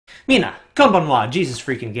Mina, konbanwa,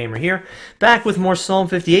 JesusFreakinGamer here, back with more Psalm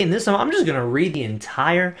 58, and this time I'm just going to read the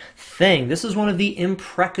entire thing. This is one of the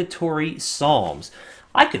imprecatory Psalms.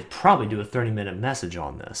 I could probably do a 30-minute message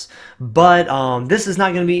on this, but this is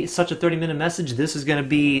not going to be such a 30-minute message. This is going to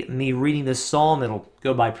be me reading this Psalm. It'll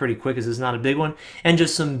go by pretty quick as it's not a big one, and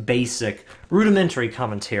just some basic, rudimentary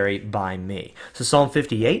commentary by me. So Psalm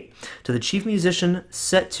 58, to the chief musician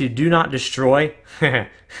set to Do Not Destroy.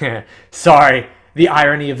 Sorry. The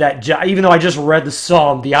irony of that, even though I just read the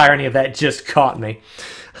psalm, the irony of that just caught me.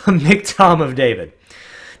 Miktam of David.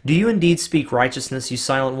 Do you indeed speak righteousness, you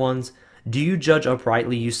silent ones? Do you judge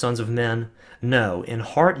uprightly, you sons of men? No, in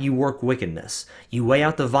heart you work wickedness. You weigh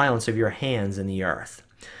out the violence of your hands in the earth.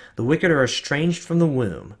 The wicked are estranged from the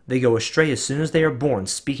womb. They go astray as soon as they are born,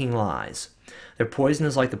 speaking lies. Their poison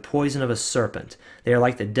is like the poison of a serpent. They are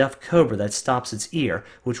like the deaf cobra that stops its ear,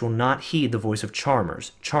 which will not heed the voice of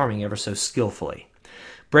charmers, charming ever so skillfully.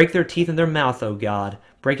 Break their teeth in their mouth, O God.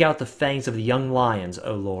 Break out the fangs of the young lions,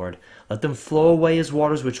 O Lord. Let them flow away as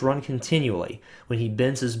waters which run continually. When he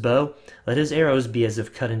bends his bow, let his arrows be as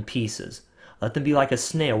if cut in pieces. Let them be like a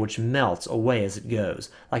snail which melts away as it goes,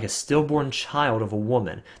 like a stillborn child of a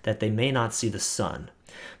woman, that they may not see the sun.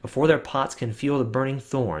 Before their pots can feel the burning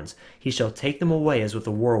thorns, he shall take them away as with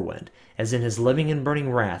a whirlwind. As in his living and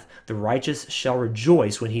burning wrath, the righteous shall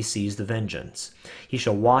rejoice when he sees the vengeance. He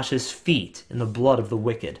shall wash his feet in the blood of the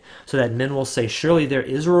wicked, so that men will say, Surely there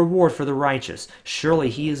is a reward for the righteous. Surely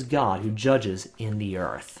he is God who judges in the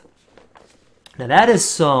earth. Now that's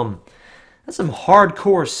some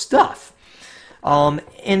hardcore stuff.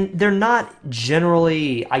 And they're not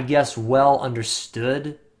generally, I guess, well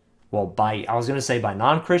understood. Well, I was going to say by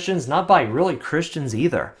non-Christians, not by really Christians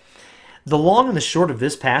either. The long and the short of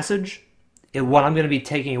this passage, what I'm going to be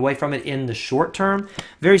taking away from it in the short term,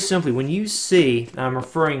 very simply, when you see, and I'm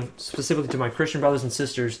referring specifically to my Christian brothers and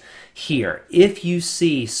sisters here, if you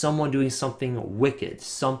see someone doing something wicked,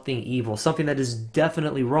 something evil, something that is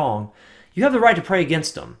definitely wrong, you have the right to pray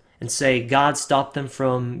against them and say, God, stop them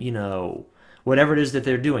from, whatever it is that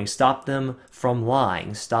they're doing. Stop them from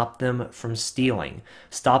lying. Stop them from stealing.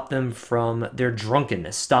 Stop them from their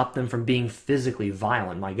drunkenness. Stop them from being physically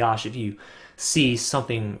violent. My gosh, if you see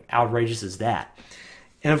something outrageous as that.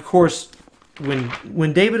 And of course,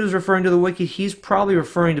 when David is referring to the wicked, he's probably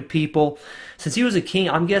referring to people, since he was a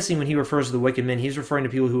king, I'm guessing when he refers to the wicked men, he's referring to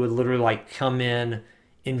people who would literally come in,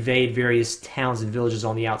 invade various towns and villages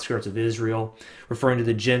on the outskirts of Israel, referring to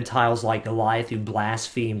the Gentiles like Goliath who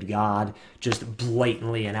blasphemed God just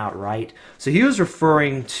blatantly and outright. So he was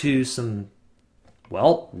referring to some,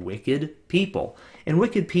 wicked people. And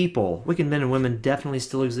wicked people, wicked men and women definitely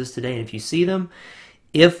still exist today. And if you see them,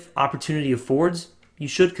 if opportunity affords, you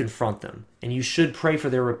should confront them. And you should pray for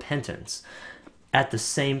their repentance. At the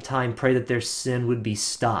same time, pray that their sin would be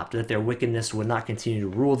stopped, that their wickedness would not continue to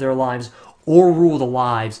rule their lives or rule the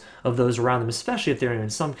lives of those around them, especially if they're in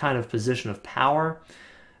some kind of position of power.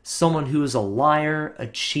 Someone who is a liar, a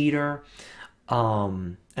cheater,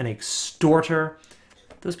 an extorter,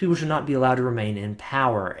 those people should not be allowed to remain in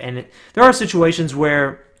power. And there are situations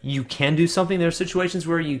where you can do something. There are situations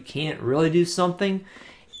where you can't really do something.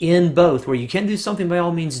 In both, where you can do something, by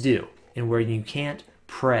all means do. And where you can't,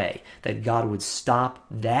 pray that God would stop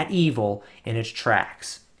that evil in its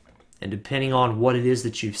tracks. And depending on what it is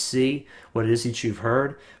that you see, what it is that you've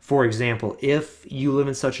heard, for example, if you live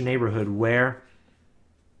in such a neighborhood where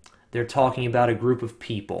they're talking about a group of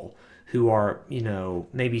people who are,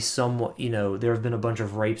 maybe somewhat, there have been a bunch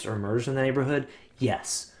of rapes or murders in the neighborhood,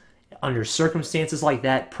 yes, under circumstances like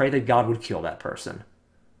that, pray that God would kill that person.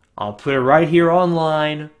 I'll put it right here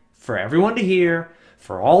online for everyone to hear,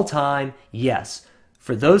 for all time, yes.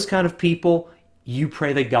 For those kind of people, you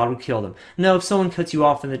pray that God would kill them. No, if someone cuts you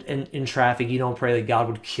off in traffic, you don't pray that God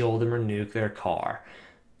would kill them or nuke their car.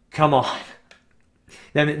 Come on.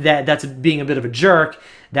 That's being a bit of a jerk.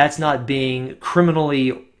 That's not being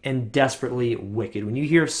criminally and desperately wicked. When you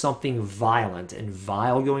hear something violent and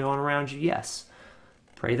vile going on around you, yes,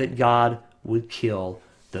 pray that God would kill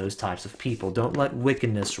those types of people. Don't let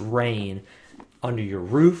wickedness reign under your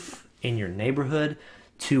roof, in your neighborhood,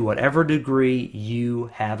 to whatever degree you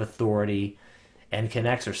have authority and can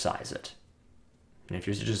exercise it. And if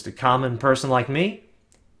you're just a common person like me,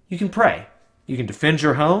 you can pray. You can defend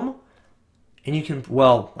your home, and you can,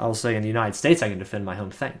 I'll say in the United States I can defend my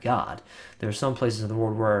home, thank God. There are some places in the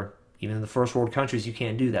world where, even in the first world countries, you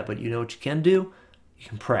can't do that. But you know what you can do? You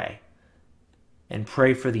can pray. And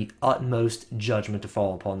pray for the utmost judgment to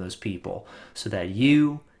fall upon those people, so that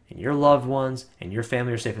you and your loved ones and your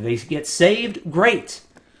family are safe. If they get saved, great.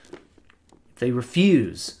 If they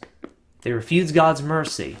refuse God's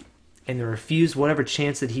mercy, and they refuse whatever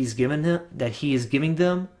chance that he is giving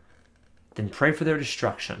them, then pray for their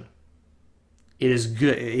destruction. It is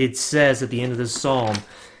good. It says at the end of this psalm,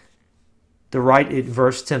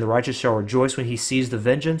 verse 10, the righteous shall rejoice when he sees the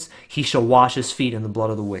vengeance. He shall wash his feet in the blood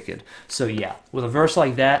of the wicked. So yeah, with a verse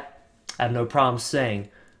like that, I have no problem saying,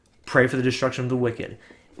 pray for the destruction of the wicked,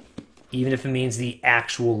 even if it means the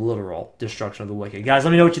actual literal destruction of the wicked. Guys,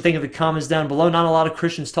 let me know what you think in the comments down below. Not a lot of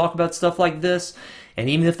Christians talk about stuff like this, and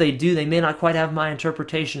even if they do, they may not quite have my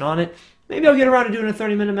interpretation on it. Maybe I'll get around to doing a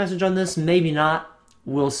 30-minute message on this, maybe not.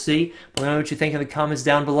 We'll see. Let me know what you think in the comments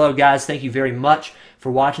down below. Guys, thank you very much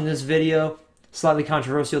for watching this video. Slightly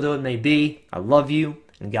controversial though it may be. I love you,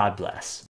 and God bless.